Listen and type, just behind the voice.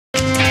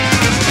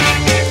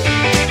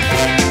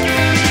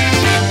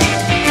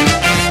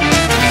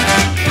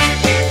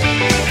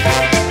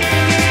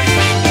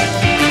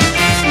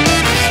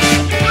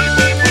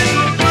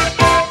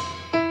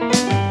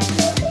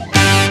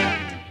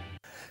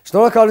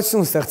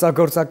Շնորհակալություն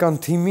ստեղծագործական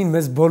թիմին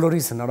մեզ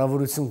բոլորիս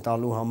հնարավորություն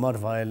տալու համար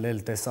վայելել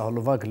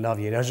տեսահոլովակ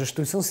լավ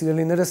երաժշտություն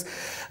սիրելիներս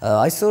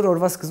այսօր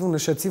օրվա սկզբում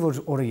նշեցի որ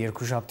օրը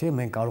երկուշաբթի է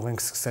մենք կարող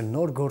ենք սկսել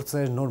նոր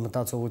գործեր նոր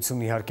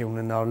մտածողություն իհարկե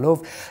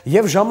ունենալով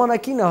եւ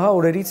ժամանակին ահա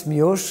օրերից մի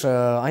օր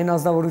այն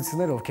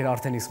անձնավորություններ ովքեր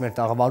արդեն իսկ մեր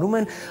տաղավարում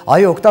են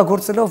այո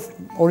օգտագործելով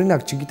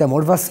օրինակ չգիտեմ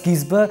օրվա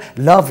սկիզբը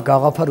լավ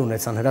գաղափար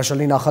ունեցան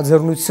հրաշալի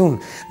նախաձեռնություն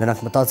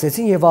նրանք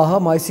մտածեցին եւ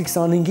ահա մայիսի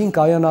 25-ին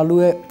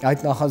կայանալու է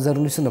այդ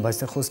նախաձեռնությունը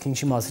բայց խոսքը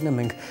ինչի մասին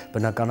է մենք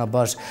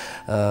բնականաբար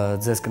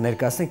ձեզ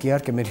կներկայացնենք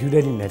իհարկե մեր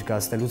հյուրերին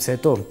ներկայացնելուց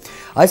հետո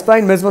այս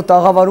պահին մեզ մոտ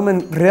տաղավարում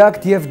են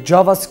React եւ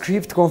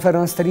JavaScript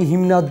կոնֆերանսների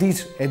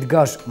հիմնադիր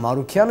Էդգար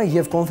Մարուքյանը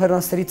եւ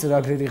կոնֆերանսների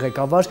ծրագրերի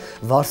ղեկավար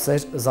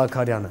Վարսեր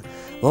Զաքարյանը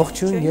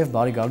ողջույն եւ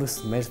բարի գալուս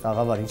մեր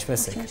տաղավար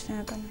ինչպես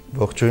եք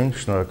ողջույն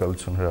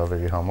շնորհակալություն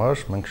հրավերի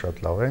համար մենք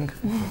շատ լավ ենք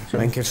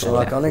մենք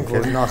շնորհակալ ենք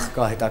որ նախ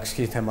կա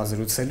հետաքրքիր թեմա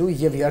զրուցելու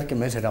եւ իհարկե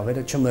մեր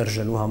հրավերը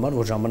չմերժելու համար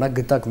որ ժամանակ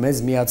գտակ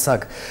մեզ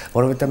միացակ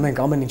որովհետեւ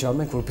մենք ամեն ինչ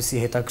անում ենք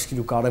որպեսզի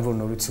հետաքրքիր ու կարևոր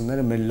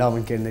նորությունները մեր լավ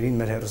ընկերներին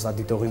մեր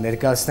հեռուստադիտողին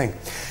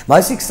ներկայացնենք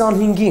մայիսի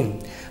 25-ին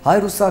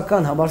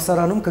հայ-ռուսական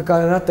համալսարանում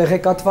կկայանա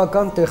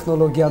տեղեկատվական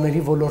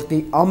տեխնոլոգիաների ոլորտի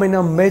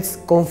ամենամեծ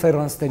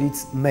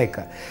կոնֆերանսներից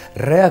մեկը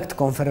React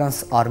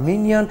կոնֆերանս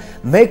Armenian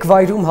մեկ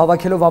վայրում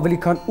հավաքելով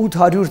ավելի քան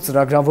 800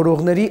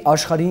 ծրագրավորողների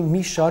աշխարհի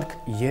մի շարք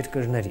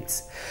երկրներից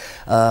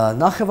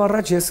նախ եւ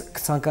առաջ ես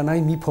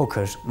կցանկանայի մի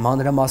փոքր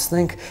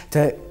մանրամասնենք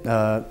թե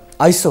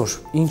այսօր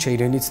ինչ է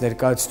իրենից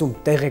ներկայացնում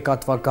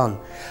տեղեկատվական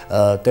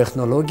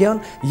տեխնոլոգիան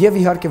եւ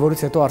իհարկե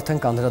որից հետո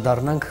արդեն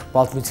կանդրադառնանք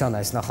պատմության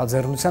այս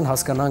նախաձեռնության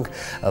հասկանանք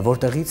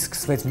որտեղից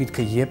սկսվեց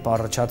միտքը երբ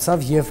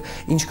առաջացավ եւ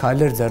ինչ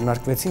քայլեր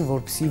ձեռնարկվեցին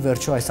որպեսզի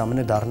վերջո այս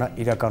ամենը դառնա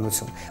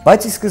իրականություն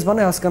բայց ի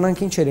սկզբանե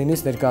հասկանանք ինչ է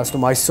իրենից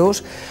ներկայացնում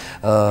այսօր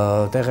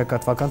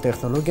տեղեկատվական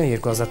տեխնոլոգիան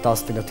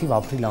 2019 թիվ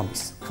ապրիլ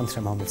ամիս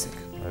խնդրեմ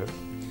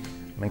համեցեք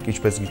Մենք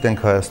ինչպես գիտենք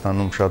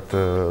Հայաստանում շատ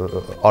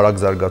արագ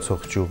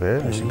զարգացող ճյուղ է,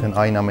 այսինքն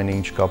այն ամենը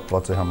ինչ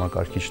կապված է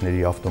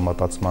համակարգիչների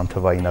ավտոմատացման,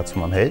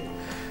 թվայինացման հետ,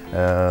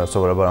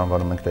 սովորաբար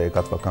անվանում ենք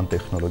տեղեկատվական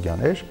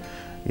տեխնոլոգիաներ,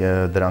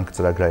 դրանք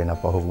ծրագրային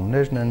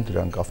ապահովումներն են,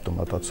 դրանք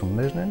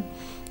ավտոմատացումներն են,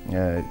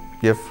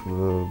 եւ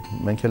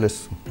մենք էլ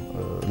այս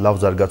լավ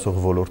զարգացող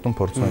ոլորտում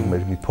փորձում ենք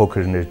մեր մի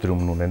փոքր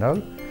ներդրումն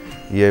ունենալ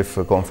եւ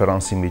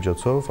կոնֆերանսի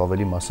միջոցով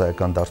ավելի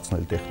մասսայական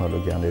դարձնել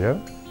տեխնոլոգիաները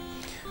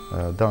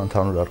դա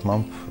ընդհանուր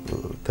առմամբ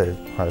թե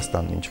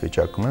Հայաստանն ինչ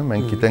վիճակում է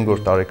մենք գիտենք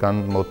որ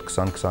տարեկան մոտ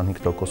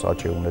 20-25%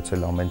 աճ է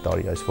ունեցել ամեն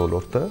տարի այս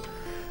ոլորտը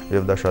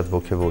եւ դա շատ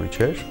ոգևորիչ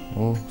էր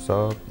ու սա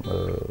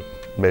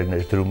մեր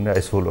ներդրումն է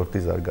այս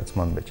ոլորտի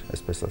զարգացման մեջ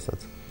այսպես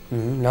ասած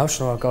Լավ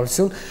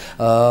շնորհակալություն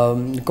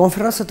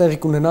կոնֆերանսը տեղի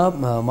կունենա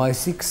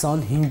մայիսի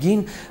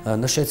 25-ին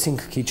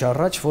նշեցինք քիչ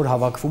առաջ որ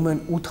հավաքվում են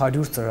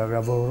 800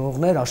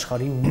 ծրագրավորողներ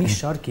աշխարհի մի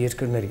շարք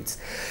երկրներից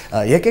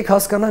եկեք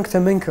հասկանանք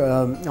թե մենք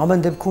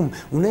ամեն դեպքում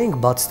ունենք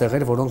բաց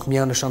տեղեր որոնք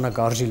միանշանակ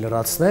արժի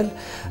լրացնել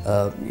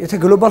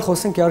եթե գլոբալ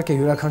խոսենք իհարկե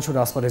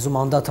յուրաքանչյուր ասպարեզում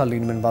անդադար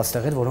լինում են բաց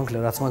տեղեր որոնք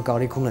լրացման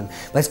կարիք ունեն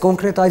բայց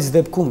կոնկրետ այս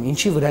դեպքում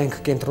ինչի վրա ենք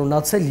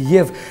կենտրոնացել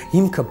եւ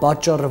հիմքը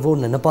պատճառը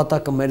որն է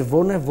նպատակը մեր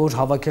որն է որ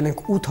հավաքել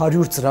ենք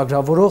 800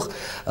 ծրագրավորող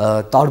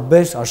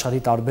տարբեր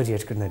աշխարհի տարբեր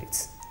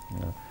երկրներից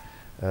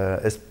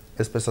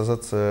Այսպես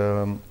ասած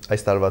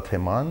այս տարվա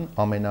թեման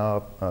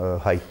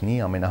ամենահայտնի,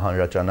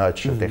 ամենահանրաճանաչ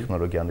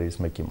տեխնոլոգիաներից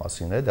մեկի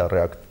մասին է, դա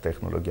React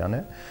տեխնոլոգիան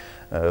է,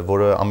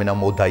 որը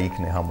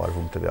ամենամոդայիկն է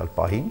համարվում տվյալ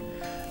պահին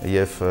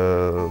եւ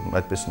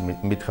այդպես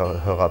միտք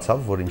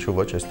հղացավ, որ ինչու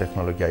ոչ այս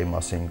տեխնոլոգիայի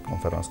մասին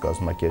կոնֆերանս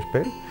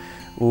կազմակերպել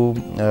ու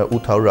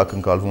 800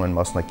 ակնկալվում են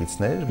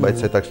մասնակիցներ,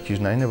 բայց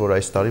հետաքրքիրն այն է, որ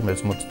այս տարի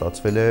մեզ մոտ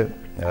ստացվել է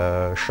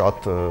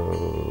շատ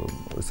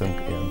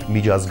ասենք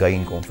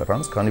միջազգային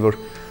կոնֆերանս, քանի որ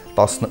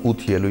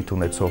 18 ելույթ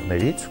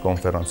ունեցողներից,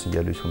 կոնֆերանսի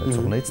ելույթ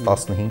ունեցողներից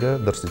 15-ը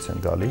դրսից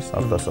են գալիս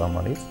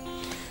արտասահմանից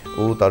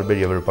ու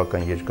տարբեր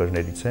եվրոպական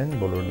երկրներից են,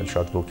 բոլորն էլ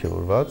շատ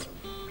ոգևորված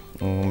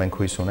ու մենք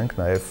հույս ունենք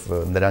նաև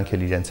նրանք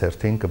էլ իրենց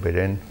հերթին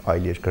կբերեն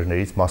այլ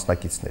երկրներից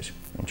մասնակիցներ,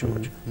 ինչու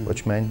ոչ, ոչ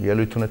միայն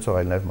ելույթ ունեցող,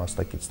 այլ նաև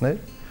մասնակիցներ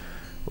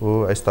ու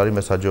այս տարի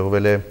մեզ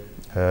հաջողվել է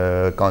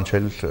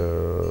կանչել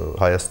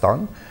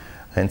Հայաստան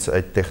հենց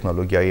այդ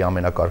տեխնոլոգիայի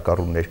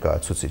ամենակարկառուն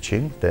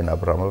ներկայացուցիչին Դեն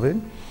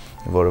Աբրամովին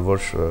որը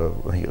որ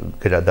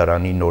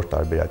գրադարանի նոր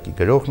տարբերակի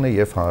գրողն է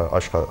եւ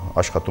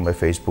աշխատում է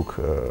Facebook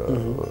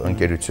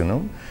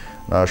ընկերությունում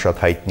նա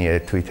շատ հայտնի է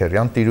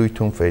Twitter-յան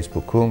տիրույթում,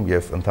 Facebook-ում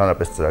եւ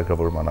ընդհանրապես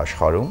ծրագրավորման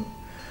աշխարհում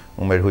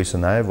ու մեր հույսը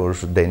նա է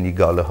որ Դենի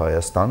գալը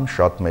Հայաստան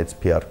շատ մեծ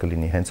PR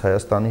կլինի հենց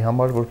Հայաստանի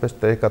համար որպես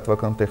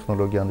տեղեկատվական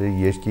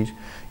տեխնոլոգիաների երկիր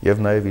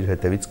եւ նաեւ իր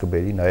հետևից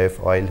կբերի նաեւ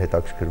այլ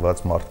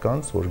հետաքրքրված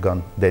մարդկանց որ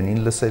գան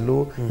Դենին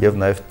լսելու եւ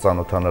նաեւ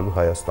ծանոթանալու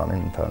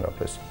Հայաստանին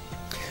ընդհանրապես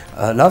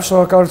Լավ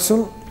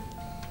շնորհակալություն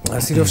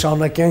Սիրով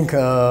շարունակենք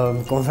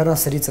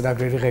կոնֆերանսերի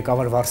ծրագրերի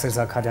ղեկավար Վարսեր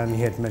Զաքարյանի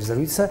հետ մեր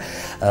զրույցը։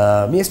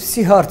 Մի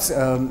այսպիսի հարց,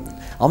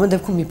 ամեն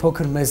դեպքում մի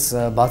փոքր մեզ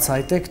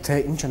բացահայտեք, թե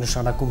ինչ է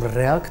նշանակում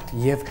React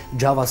եւ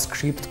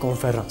JavaScript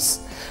կոնֆերանս։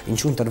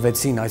 Ինչու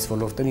ընտրվեցին այս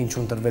ոլորտները,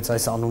 ինչու ընտրվեց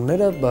այս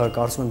անունները,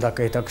 կարծում եմ դա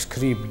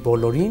կհետաքրքրի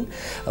բոլորին,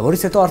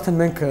 որից հետո արդեն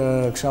մենք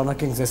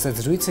կշարունակենք ձեզ այդ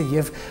զրույցը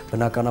եւ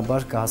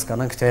բնականաբար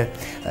կհասկանանք, թե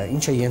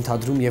ինչ է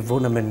ենթադրում եւ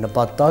որն է մեր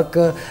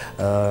նպատակը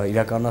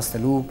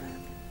իրականացնելու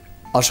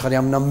աշխարհի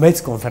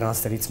ամենամեծ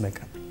կոնֆերանսներից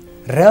մեկը։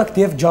 React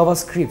եւ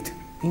JavaScript,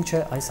 ինչ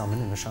է այս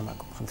ամենը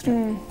նշանակում,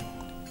 խնդրեմ։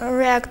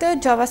 React-ը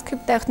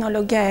JavaScript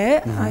տեխնոլոգիա է,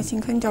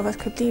 այսինքն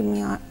JavaScript-ի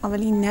մի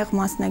ավելի նեղ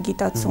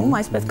մասնագիտացում,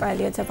 այսպես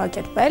կարելի է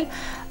ձևակերպել։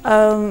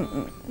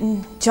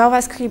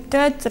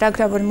 JavaScript-ը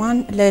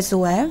ծրագրավորման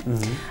լեզու է,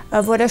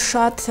 որը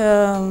շատ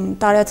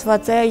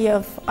տարածված է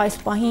եւ այս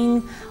պահին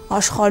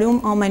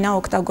աշխարհում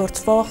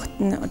ամենաօգտագործվող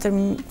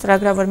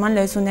ծրագրավորման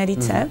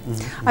լեզուներից է։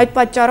 Այդ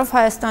պատճառով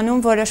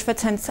Հայաստանում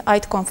որոշվեց հենց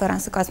այդ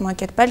կոնֆերանսը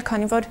կազմակերպել,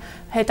 քանի որ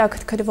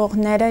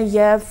հետաքրքրվողները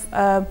եւ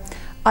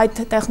այդ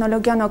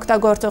տեխնոլոգիան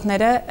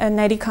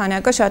օգտագործողների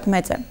քանակը շատ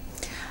մեծ է։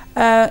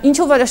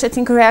 Ինչու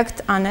որոշեցինք React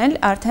անել,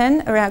 արդեն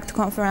React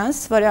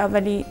Conference, որը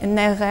ավելի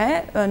նեղ է,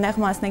 նեղ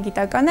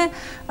մասնագիտական է,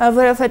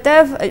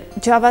 որովհետև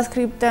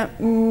JavaScript-ը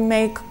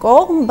մեկ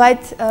կողմ,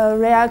 բայց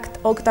React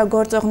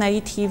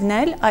օգտագործողների թիվն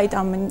էլ այդ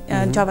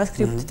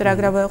JavaScript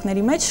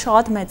ծրագրավորողների մեջ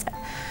շատ մեծ է։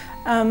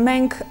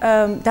 Մենք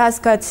դա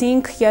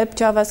զգացինք, երբ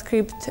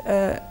JavaScript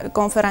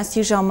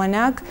կոնֆերանսի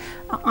ժամանակ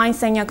այն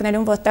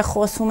սենյակներում, որտեղ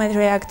խոսում էր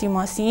React-ի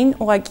մասին,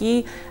 ուղղակի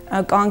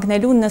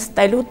կանգնելու,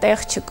 նստելու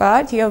տեղ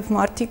չկար եւ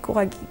մարդիկ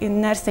ուղղակի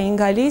ներս էին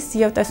գալիս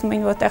եւ տեսնում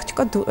էին, որ տեղ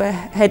չկա,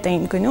 հետ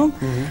էին գնում։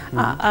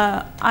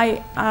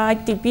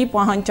 Այդ տիպի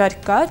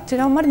պահանջարկ կար,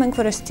 դրա համար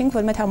մենք որոշեցինք,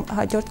 որ մեր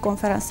հաջորդ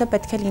կոնֆերանսը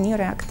պետք է լինի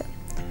React-ը։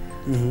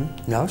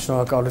 Լավ,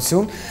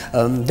 շնորհակալություն։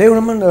 Դե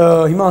ուրեմն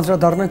հիմա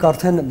անդրադառնանք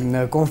արդեն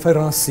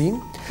կոնֆերանսին,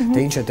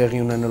 թե ինչ է տեղի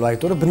ունենալու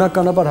այդ օրը։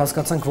 Բնականաբար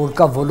հասկացանք, որ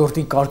կա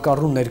ոլորտի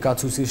կարկառու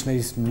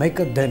ներկայացուցիչներից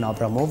մեկը Դեն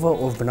Աբրամովը,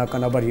 ով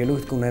բնականաբար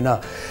ելույթ կունենա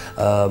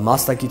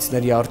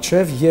մասնակիցների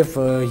առջև եւ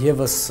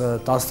եւս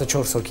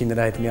 14 հոգի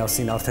նրա հետ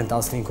միասին արդեն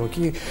 15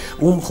 հոգի,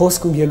 ում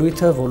խոսքում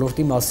ելույթը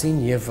ոլորտի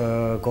մասին եւ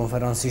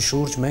կոնֆերանսի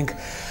շուրջ մենք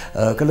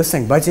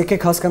կլսենք, բայց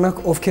եկեք հասկանանք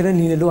ովքեր են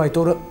լինելու այդ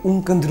օրը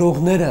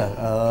ունկնդրողները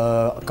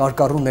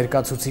կարկառու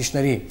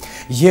ներկայացուցիչների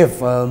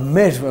եւ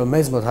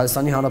մեզ մոտ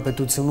Հայաստանի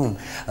Հանրապետությունում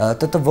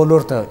ՏՏ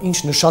ոլորտը ինչ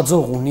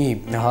նշաձող ունի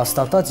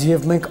հաստատած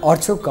եւ մենք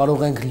արդյոք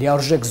կարող ենք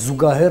լիարժեք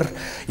զուգահեռ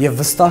եւ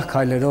վստահ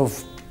քայլերով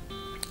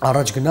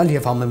առաջ գնալ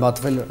եւ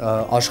համեմատվել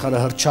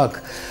աշխարհահռչակ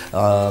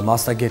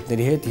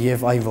մասնագետների հետ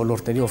եւ այն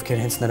ոլորտների,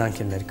 ովքեր հենց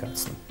նրանք են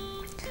ներկայացնում։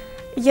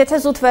 Եթե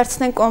զուտ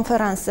վերցնենք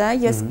կոնֆերանսը,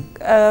 ես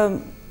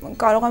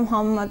կարող եմ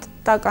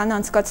համեմատական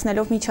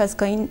անցկացնելով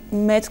միջազգային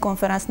մեծ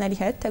կոնֆերանսների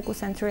հետ,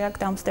 թեկուզ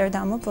React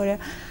Ամստերդամը, որը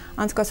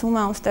անցկացվում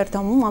է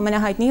Ամստերդամում,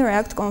 ամենահայտնի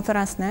React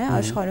կոնֆերանսն է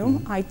աշխարհում,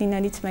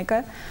 հայտնիներից մեկը։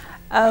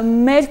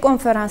 Մեր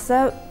կոնֆերանսը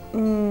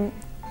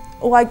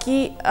ուղղակի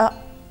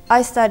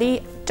այս տարի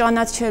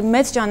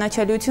մեծ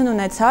ճանաչելիություն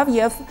ունեցավ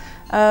եւ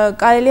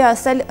կարելի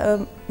ասել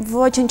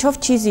ոչնչով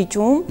չի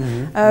զիջում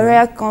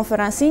React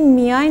կոնֆերանսին,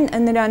 միայն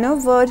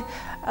նրանով, որ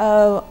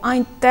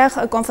այնտեղ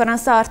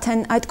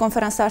այդ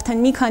կոնֆերանսը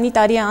արդեն մի քանի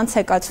տարի է անց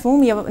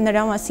եկածվում եւ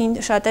նրա մասին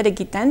շատերը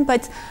գիտեն,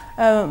 բայց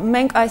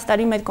մենք այս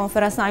տարի մեր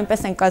կոնֆերանսը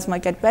այնպես ենք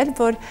կազմակերպել,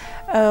 որ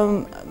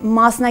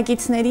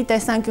մասնակիցների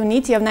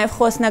տեսանկյունից եւ նաեւ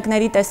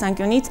խոսնակների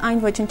տեսանկյունից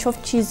այն ոչնչով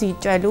չի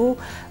զիջելու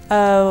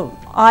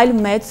այլ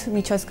մեծ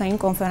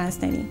միջազգային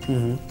կոնֆերանսներին։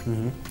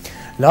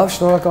 Լավ,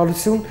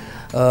 շնորհակալություն։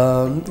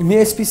 Մի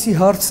այսպիսի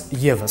հարց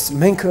եւս,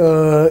 մենք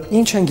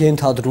ինչ ենք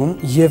ենթադրում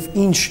եւ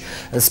ինչ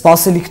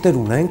սպասելիքներ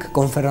ունենք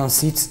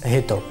կոնֆերանսից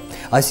հետո։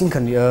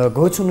 Այսինքն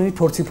գոյություն ունի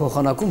փորձի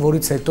փոխանակում,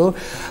 որից հետո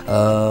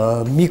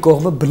մի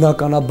կողմը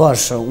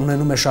բնականաբար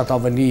ունենում է շատ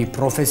ավելի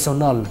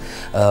պրոֆեսիոնալ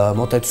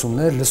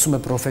մոտեցումներ, լսում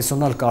է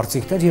պրոֆեսիոնալ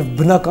կարծիքներ եւ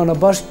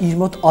բնականաբար իր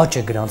մոտ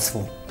աճ է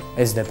գրանցվում։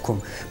 Այս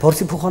դեպքում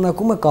փորձի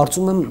փոխանակումը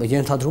կարծում եմ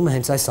ենթադրում է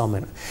հենց այս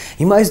ամենը։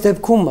 Հիմա այս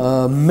դեպքում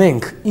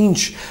մենք ինչ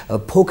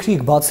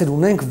փոքրիկ բացեր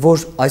ունենք,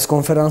 որ այս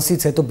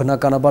կոնֆերանսից հետո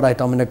բնականաբար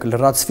այդ ամենը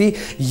կլրացվի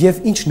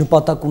եւ ինչ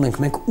նպատակ ունենք,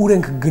 մենք ուր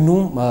ենք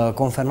գնում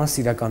կոնֆերանս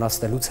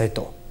իրականացնելուց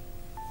հետո։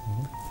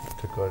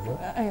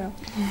 Այո։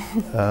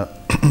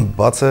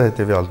 Բացը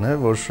հետեւյալն է,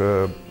 որ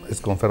այս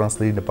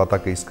կոնֆերանսների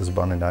նպատակը ի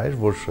սկզբանե նա էր,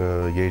 որ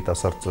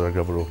երիտասարդ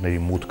ծրագրավորողների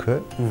մուտքը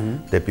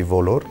դեպի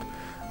ոլորտ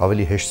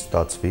ավելի հեշտ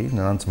ստացվի,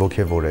 նրանց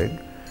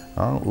ոգևորենք,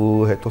 ու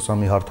հետո սա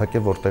մի հարթակ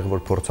է, որտեղ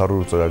որ փորձառու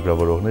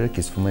ծրագրավորողները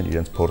կիսվում են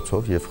իրենց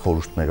փորձով եւ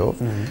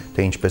խորհուրդներով,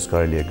 թե ինչպես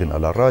կարելի է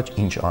գնալ առաջ,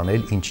 ինչ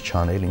անել, ինչ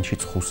չանել,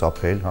 ինչից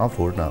խուսափել,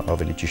 որն է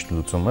ավելի ճիշտ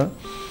լուծումը,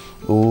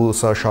 ու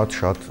սա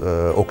շատ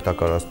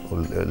օգտակար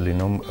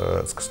լինում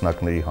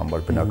սկսնակների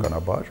համար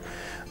բնականաբար,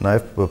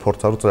 նաեւ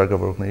փորձառու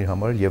ծրագրավորողների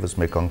համար եւս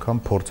մեկ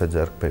անգամ փորձ է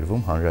ձեռք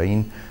բերվում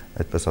հանրային,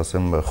 այդպես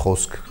ասեմ,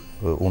 խոսք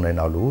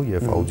ունենալու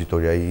եւ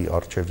աուդիտորիայի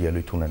առջև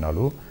ելույթ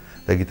ունենալու,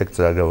 Դե գիտեք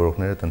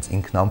ծրագրավորողները այտենց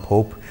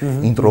ինքնամփոփ,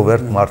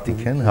 ինտրովերտ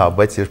մարդիկ են, հա,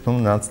 բայց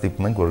երբեմն նրանց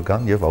ստիպում ենք որ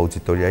գան եւ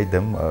աուդիտորիայի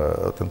դեմ,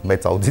 այտենց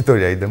մեծ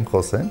աուդիտորիայի դեմ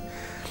խոսեն։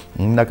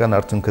 Հիմնական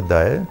արդյունքը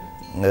դա է։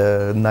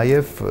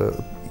 Նաեւ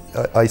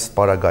այս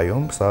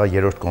պարագայում, սա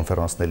երրորդ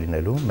կոնֆերանսն է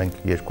լինելու, մենք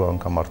 2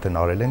 անգամ արդեն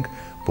արել ենք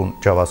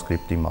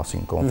JavaScript-ի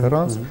մասին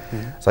կոնֆերանս,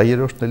 սա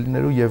երրորդն է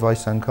լինելու եւ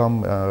այս անգամ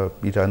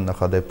իր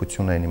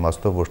նախադեպությունը այն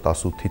իմաստով, որ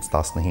 18-ից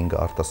 15-ը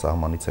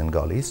արտասահմանից են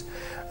գալիս,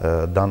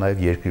 դա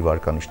նաեւ երկրի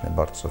վարկանիշն է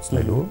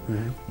բարձրացնելու,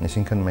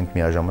 այսինքն մենք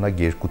միաժամանակ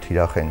 2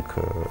 թիրախ ենք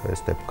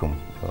այս դեպքում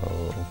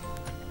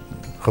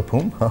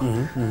խփում,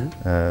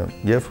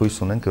 եւ հույս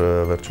ունենք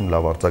վերջում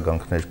լավ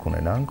արձագանքներ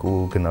կունենանք ու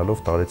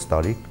գնալով տարեց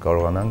տարի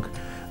կարողանանք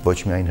ոչ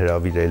միայն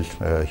հրավիրել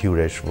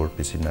հյուրեր,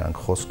 որպեսզի նրանք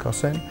խոսք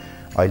ասեն,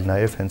 այլ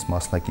նաև հենց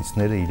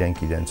մասնակիցները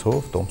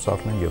իրենցով տոմս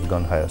առնեն եւ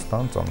գան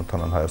Հայաստան,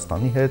 ծանոթանան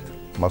Հայաստանի հետ,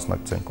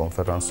 մասնակցեն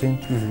կոնֆերանսին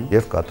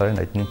եւ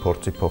կատարեն այդ նույն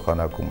փորձի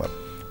փոխանակումը,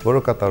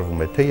 որը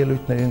կատարվում է թե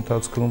ելույթների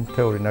ընթացքում,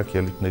 թե օրինակ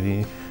ելույթների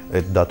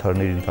այդ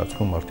դաթարների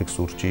ընթացքում մարդիկ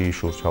սուրճի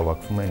շուրջ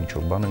հավաքվում են,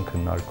 ինչ-որ բան են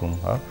քննարկում,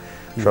 հա,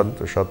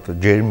 շատ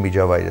ջերմ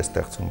միջավայր է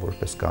ստեղծվում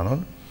որպես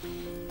կանոն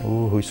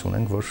ու հույս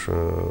ունենք, որ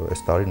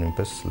այս տարի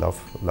նույնպես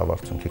լավ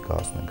արդյունքի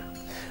կհասնենք։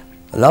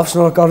 Լավ,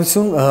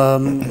 շնորհակալություն։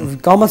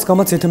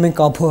 Կամաց, եթե մենք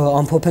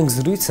ամփոփենք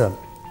զրույցը,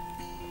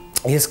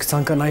 ես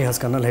կցանկանայի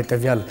հասկանալ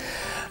հետևյալ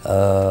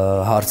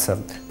հարցը,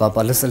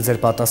 լսել ձեր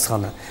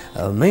պատասխանը։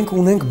 Մենք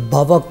ունենք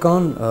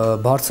բավական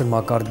բարձր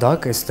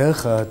մակարդակ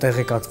այստեղ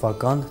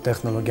տեղեկատվական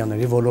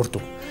տեխնոլոգիաների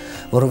ոլորտում,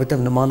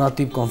 որովհետև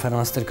նմանատիպ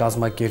կոնֆերանսներ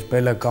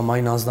կազմակերպելը կամ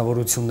այն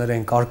անձնավորություններ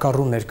են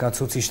կարկառու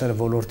ներկայացուցիչները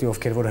ոլորտի,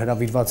 ովքեր որ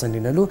հրավիրված են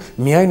լինելու,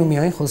 միայն ու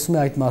միայն խոսում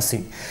է այդ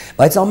մասին։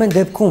 Բայց ամեն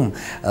դեպքում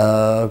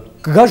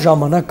կգա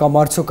ժամանակ կամ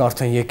արդյոք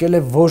արդեն եկել է,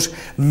 որ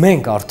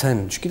մենք արդեն,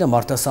 չգիտեմ,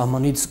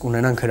 արտասահմանից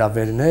կունենանք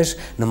հրավերներ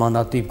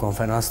նմանատիպ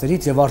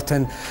կոնֆերանսներից եւ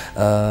արդեն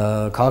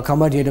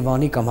քաղաքամար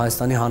Երևանի կամ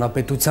Հայաստանի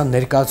Հանրապետության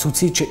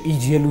ներկայացուցիչը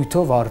իր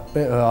ելույթով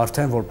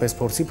արդեն որպես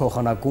փորձի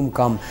փոխանակում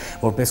կամ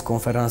որպես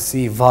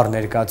կոնֆերանսի վառ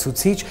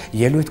ներկայացուցիչ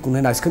ելույթ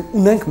կունենա, այսինքն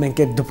ունենք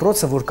մենք այդ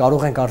դպրոցը, որ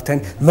կարող ենք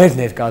արդեն մեր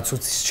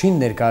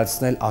ներկայացուցիչին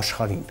ներկայացնել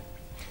աշխարհին։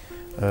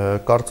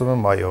 Կարծում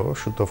եմ այո,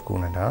 շուտով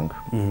կունենանք,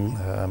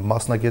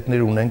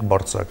 մասնագետներ ունենք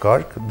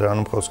բարձրակարգ,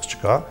 դրանում խոսք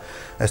չկա,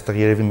 այստեղ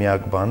երևի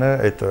միակ բանը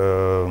այդ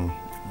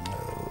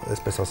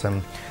այսպես ասեմ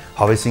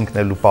հավեսին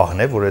ընկնելու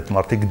պահն է, որ այդ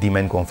մարդիկ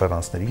դիմեն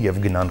կոնֆերանսների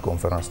եւ գնան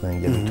կոնֆերանսներին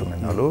ելույթ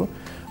ունենալու,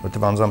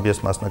 որտեղ անձամբ ես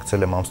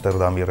մասնակցել եմ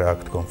Ամստերդամի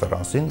React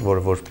կոնֆերանսին,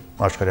 որը որ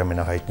աշխարհի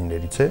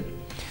ամենահայտնիներից է,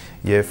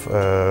 եւ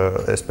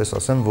այսպես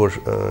ասեմ, որ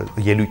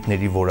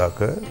ելույթների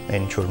որակը,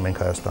 այն ինչ որ մենք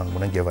Հայաստանում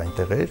ունենք եւ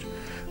այնտեղեր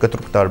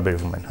կտրուկ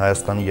տարբերվում են։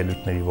 Հայաստանի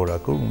ելույթների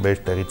որակը ու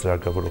մեր տեղի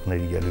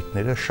ծրագրավորողների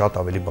ելույթները շատ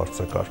ավելի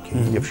բարձրակարգ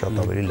են եւ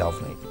շատ ավելի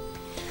լավն են։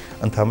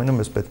 Ընդհանրապես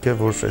մեզ պետք է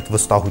որ այդ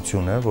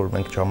վստահությունը, որ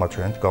մենք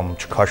չհամաչենք կամ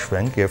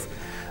չքաշվենք եւ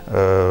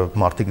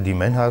մարդիկ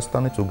դիմեն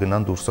Հայաստանից ու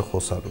գնան դուրսը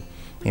խոսալու։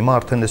 Հիմա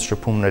արդեն այս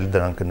շփումն էլ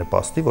դրան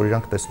կնպաստի, որ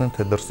իրանք տեսնեն,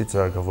 թե դրսի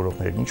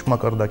ծրագրավորողներն ինչ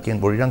մակարդակի են,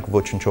 որ իրանք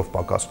ոչինչով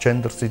պակաս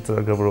չեն դրսի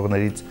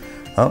ծրագրավորողներից,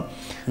 հա,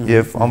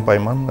 եւ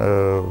անպայման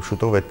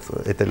շուտով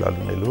այդ էլ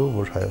լինելու,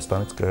 որ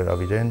Հայաստանից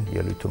կհրավիրեն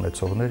ելույթ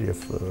ունեցողներ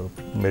եւ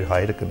մեր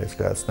հայրը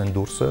կներկայացնեն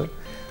դուրսը,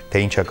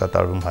 թե ինչ է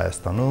կատարվում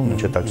Հայաստանում,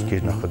 ինչ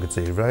հետաքրքիր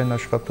նախագծերի վրա են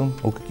աշխատում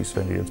ու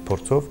կկիսվեն իրենց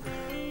փորձով,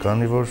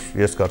 քանի որ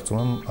ես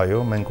կարծում եմ,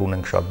 այո, մենք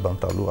ունենք շատ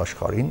բան տալու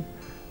աշխարհին,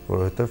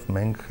 որովհետև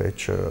մենք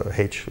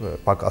հեչ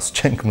պակաս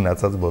չենք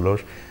մնացած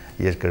բոլոր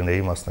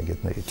երկրների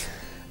մասնագետներից։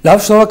 Լավ,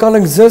 շնորհակալ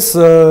ենք ձեզ,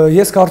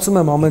 ես կարծում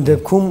եմ ամեն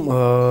դեպքում,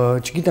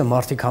 չգիտեմ,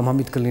 մարդիկ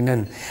համամիտ կլինեն,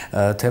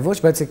 թե ոչ,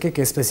 բայց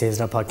եկեք այսպես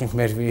եզրափակենք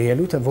մեր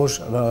ելույթը, որ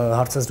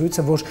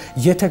հարցազրույցը, որ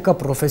եթե կա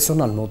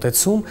պրոֆեսիոնալ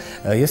մոտեցում,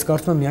 ես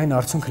կարծում եմ միայն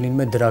արդյունքը լինում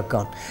է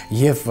դրական,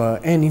 եւ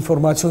այն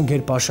ինֆորմացիոն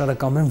գերպաշարը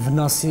կամ այն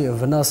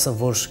վնասը,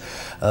 որ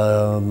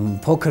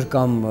փոքր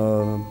կամ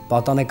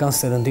պատանեկան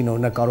սերնդին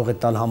օրինակ կարող է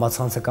տալ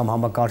համացանցը կամ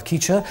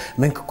համակարգիչը,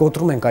 մենք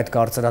կոտրում ենք այդ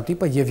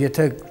կարծրատիպը եւ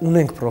եթե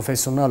ունենք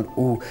պրոֆեսիոնալ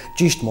ու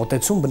ճիշտ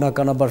մոտեցում,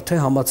 բնականաբար թե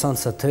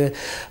համացանցը, թե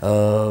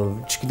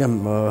չգիտեմ,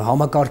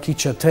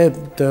 համակարգիչը, թե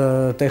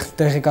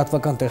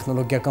տեղեկատվական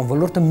տեխնոլոգիական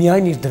ոլորտը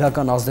միայն իր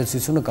դրական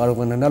ազդեցությունը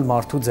կարող է ունենալ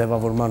մարդու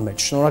ձևավորման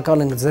մեջ։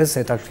 Շնորհակալ ենք ձեզ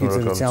հետաքրքիր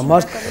զրույցի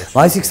համար։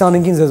 Մայիսի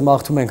 25-ին ձեզ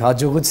մաղթում ենք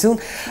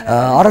հաջողություն։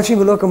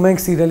 Առաջին բլոկը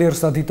մենք սիրելի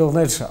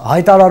հեռուստադիտողներ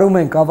հայտարարում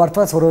ենք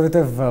ավարտված,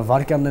 որովհետև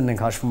վարկյաններն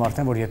ենք հաշվում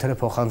արդեն, որ եթերը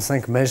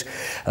փոխանցենք մեր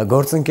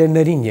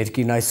գործընկերներին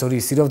երկիրն այսօրի։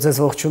 Սիրով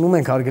ձեզ ողջունում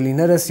ենք,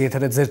 հարգելիներս,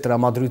 եթերը ձեր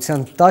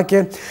տրամադրության տակ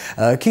է։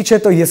 Քիչ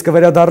հետո ես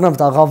կվերադառնամ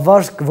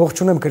տաղավար,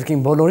 ողջունեմ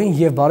կրկին բոլորին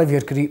եւ բարև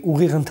երկրի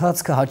ուղիղ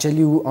ընթացքը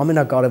հաճելի ու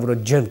ամենակարևորը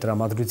ջերմ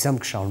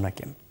տրամադրությամբ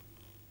կշարունակեմ։